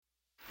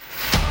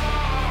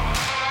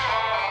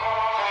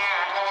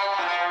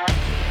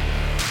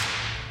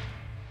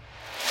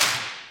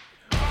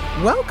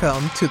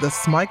Welcome to the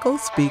Smikle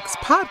Speaks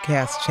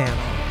podcast channel.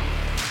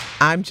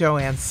 I'm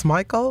Joanne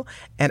Smikle,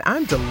 and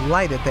I'm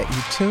delighted that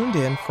you tuned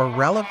in for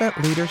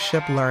relevant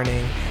leadership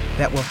learning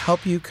that will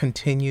help you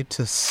continue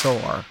to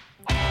soar.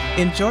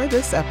 Enjoy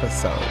this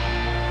episode.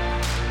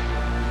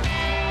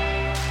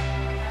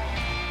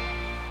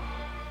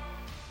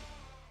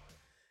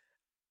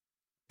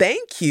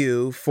 Thank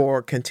you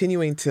for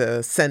continuing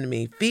to send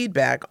me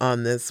feedback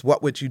on this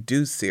What Would You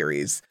Do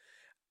series.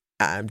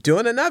 I'm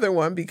doing another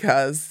one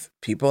because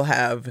people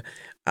have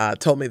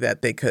told me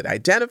that they could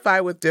identify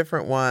with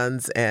different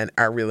ones and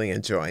are really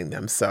enjoying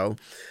them. So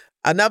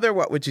another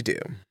What Would You Do?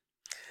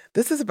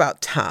 This is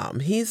about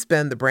Tom. He's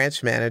been the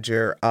branch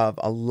manager of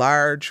a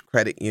large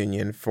credit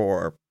union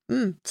for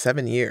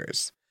 7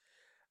 years.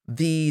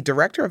 The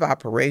director of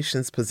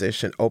operations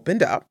position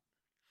opened up,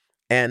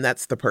 and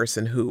that's the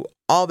person who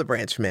all the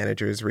branch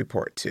managers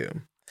report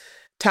to.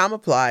 Tom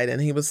applied,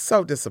 and he was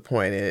so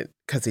disappointed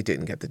because he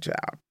didn't get the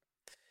job.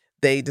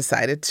 They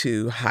decided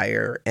to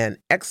hire an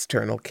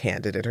external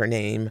candidate. Her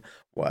name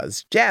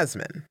was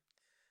Jasmine.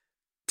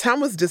 Tom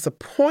was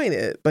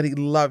disappointed, but he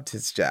loved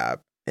his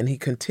job, and he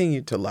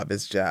continued to love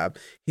his job.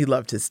 He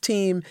loved his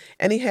team,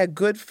 and he had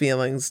good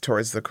feelings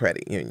towards the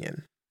credit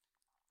union.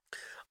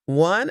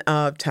 One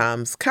of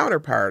Tom's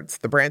counterparts,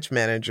 the branch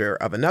manager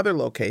of another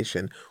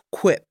location,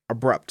 quit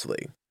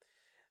abruptly.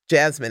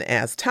 Jasmine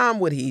asked Tom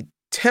would he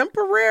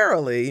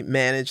temporarily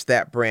manage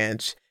that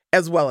branch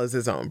as well as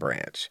his own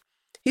branch.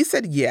 He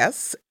said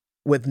yes,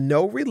 with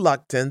no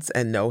reluctance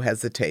and no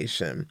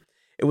hesitation.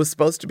 It was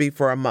supposed to be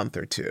for a month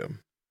or two.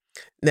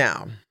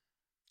 Now,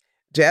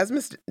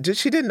 Jasmine,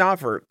 she didn't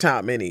offer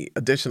Tom any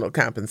additional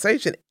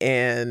compensation,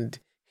 and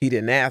he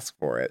didn't ask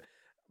for it,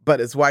 but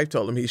his wife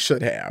told him he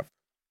should have.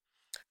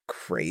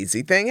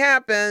 Crazy thing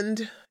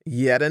happened.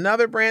 Yet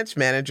another branch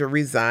manager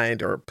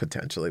resigned or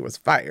potentially was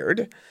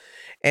fired,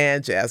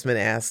 and Jasmine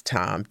asked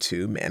Tom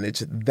to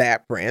manage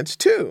that branch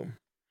too.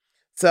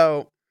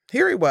 So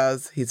here he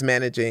was, he's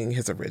managing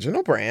his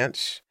original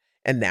branch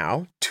and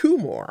now 2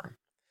 more,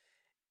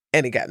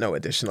 and he got no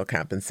additional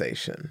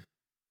compensation.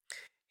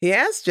 He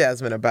asked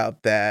Jasmine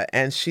about that,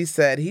 and she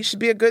said he should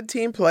be a good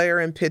team player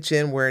and pitch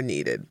in where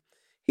needed.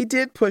 He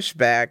did push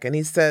back, and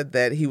he said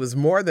that he was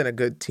more than a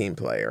good team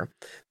player,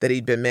 that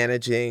he'd been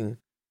managing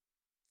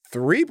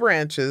 3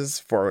 branches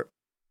for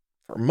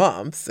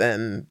months,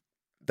 and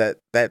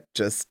that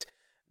just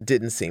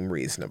didn't seem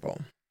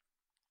reasonable.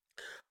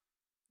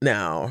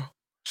 Now,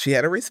 she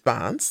had a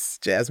response.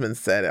 Jasmine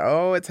said,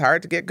 it's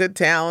hard to get good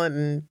talent,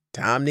 and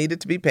Tom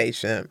needed to be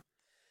patient.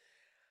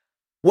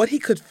 What he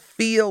could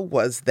feel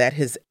was that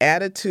his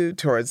attitude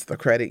towards the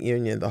credit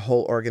union, the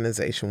whole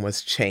organization,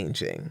 was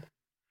changing.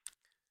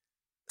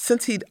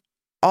 Since he'd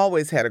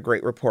always had a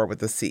great rapport with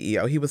the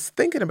CEO, he was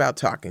thinking about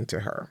talking to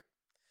her.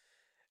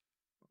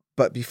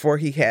 But before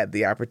he had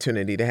the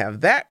opportunity to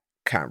have that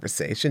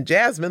conversation,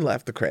 Jasmine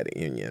left the credit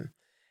union.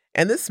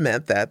 And this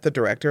meant that the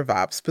director of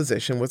ops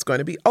position was going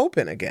to be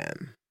open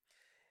again.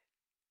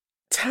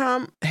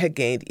 Tom had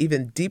gained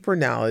even deeper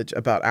knowledge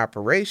about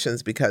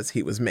operations because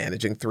he was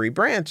managing 3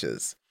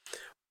 branches.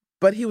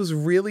 But he was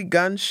really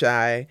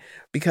gun-shy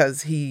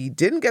because he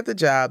didn't get the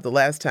job the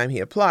last time he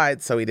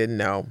applied, so he didn't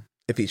know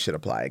if he should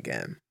apply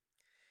again.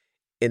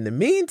 In the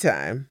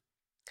meantime,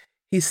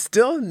 he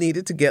still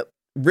needed to get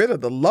rid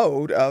of the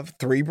load of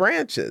 3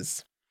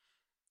 branches.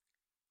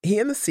 He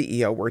and the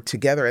CEO were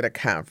together at a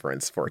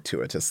conference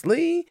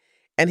fortuitously,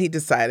 and he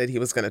decided he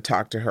was going to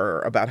talk to her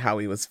about how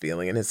he was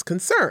feeling and his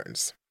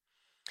concerns.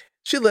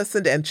 She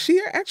listened, and she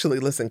actually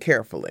listened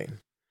carefully.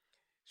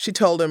 She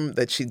told him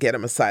that she'd get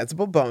him a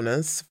sizable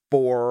bonus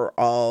for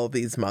all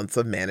these months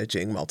of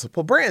managing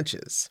multiple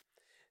branches.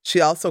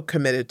 She also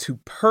committed to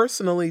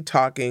personally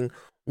talking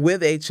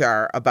with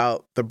HR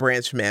about the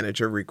branch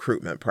manager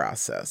recruitment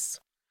process.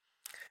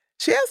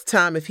 She asked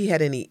Tom if he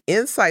had any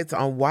insights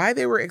on why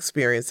they were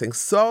experiencing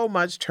so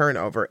much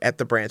turnover at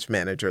the branch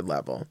manager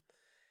level.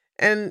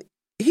 And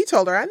he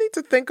told her, I need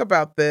to think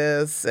about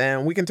this,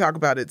 and we can talk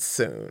about it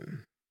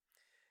soon.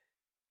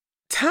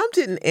 Tom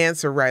didn't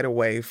answer right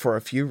away for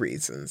a few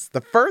reasons. The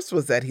first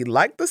was that he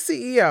liked the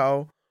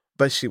CEO,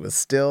 but she was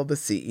still the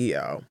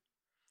CEO.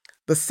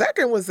 The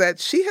second was that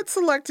she had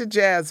selected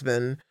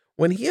Jasmine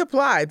when he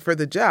applied for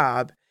the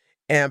job,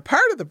 and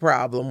part of the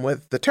problem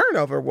with the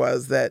turnover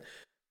was that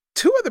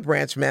 2 of the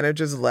branch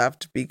managers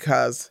left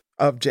because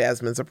of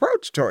Jasmine's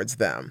approach towards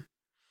them.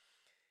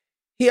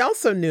 He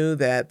also knew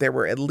that there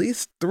were at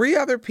least 3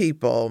 other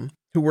people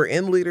who were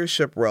in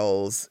leadership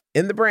roles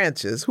in the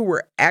branches who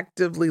were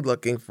actively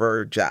looking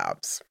for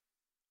jobs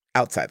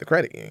outside the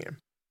credit union.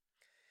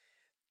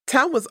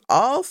 Tom was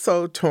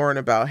also torn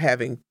about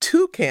having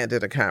too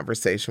candid a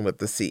conversation with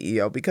the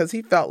CEO because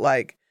he felt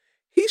like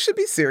he should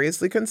be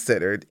seriously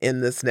considered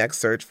in this next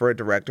search for a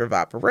director of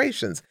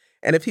operations.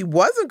 And if he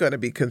wasn't going to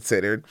be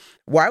considered,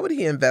 why would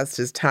he invest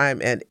his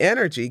time and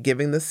energy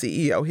giving the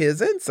CEO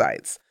his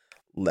insights?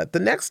 Let the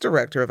next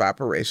director of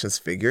operations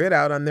figure it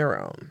out on their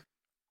own.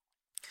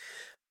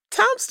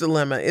 Tom's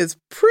dilemma is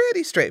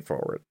pretty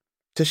straightforward: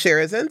 to share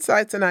his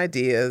insights and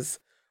ideas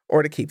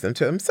or to keep them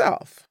to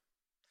himself.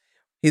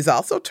 He's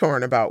also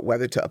torn about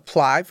whether to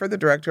apply for the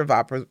director of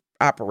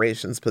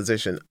operations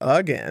position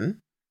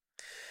again.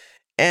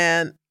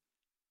 And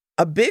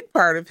a big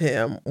part of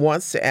him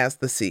wants to ask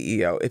the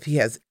CEO if he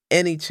has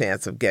any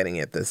chance of getting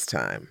it this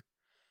time.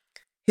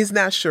 He's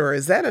not sure,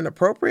 is that an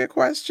appropriate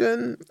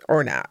question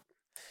or not?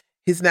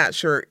 He's not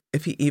sure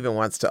if he even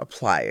wants to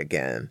apply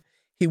again.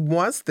 He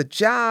wants the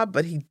job,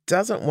 but he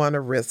doesn't want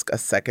to risk a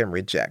second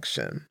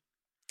rejection.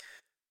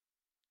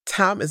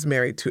 Tom is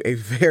married to a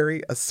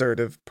very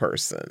assertive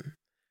person,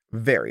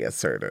 very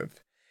assertive,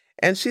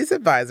 and she's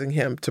advising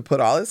him to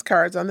put all his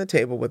cards on the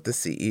table with the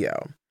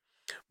CEO.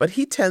 But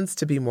he tends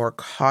to be more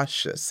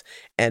cautious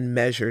and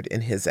measured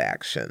in his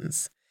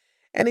actions,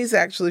 and he's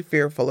actually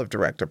fearful of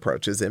direct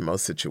approaches in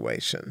most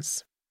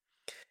situations.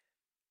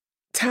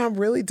 Tom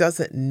really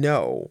doesn't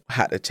know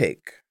how to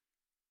take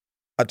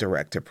a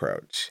direct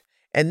approach,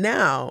 and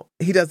now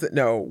he doesn't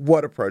know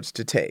what approach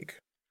to take.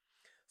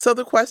 So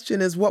the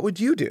question is, what would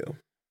you do?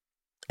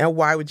 And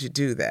why would you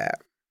do that?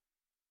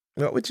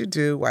 What would you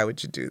do? Why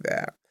would you do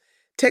that?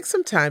 Take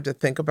some time to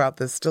think about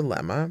this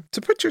dilemma,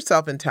 to put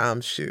yourself in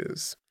Tom's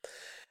shoes.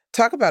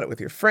 Talk about it with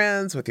your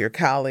friends, with your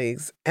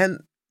colleagues,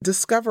 and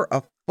discover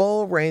a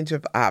full range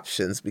of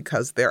options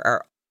because there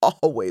are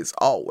always,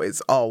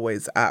 always,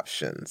 always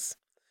options.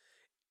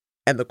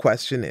 And the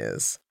question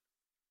is,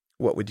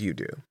 what would you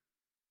do?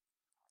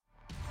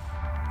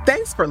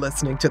 Thanks for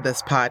listening to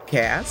this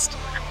podcast.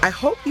 I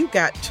hope you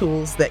got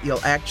tools that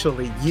you'll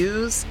actually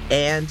use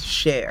and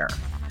share.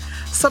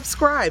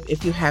 Subscribe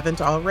if you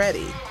haven't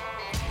already.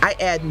 I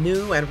add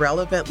new and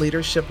relevant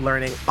leadership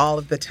learning all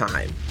of the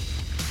time.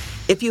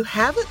 If you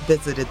haven't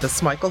visited the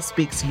Smichael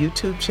Speaks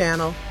YouTube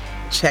channel,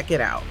 check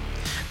it out.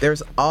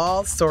 There's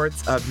all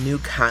sorts of new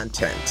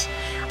content.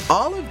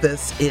 All of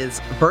this is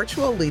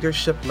virtual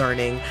leadership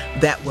learning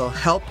that will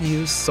help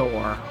you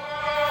soar.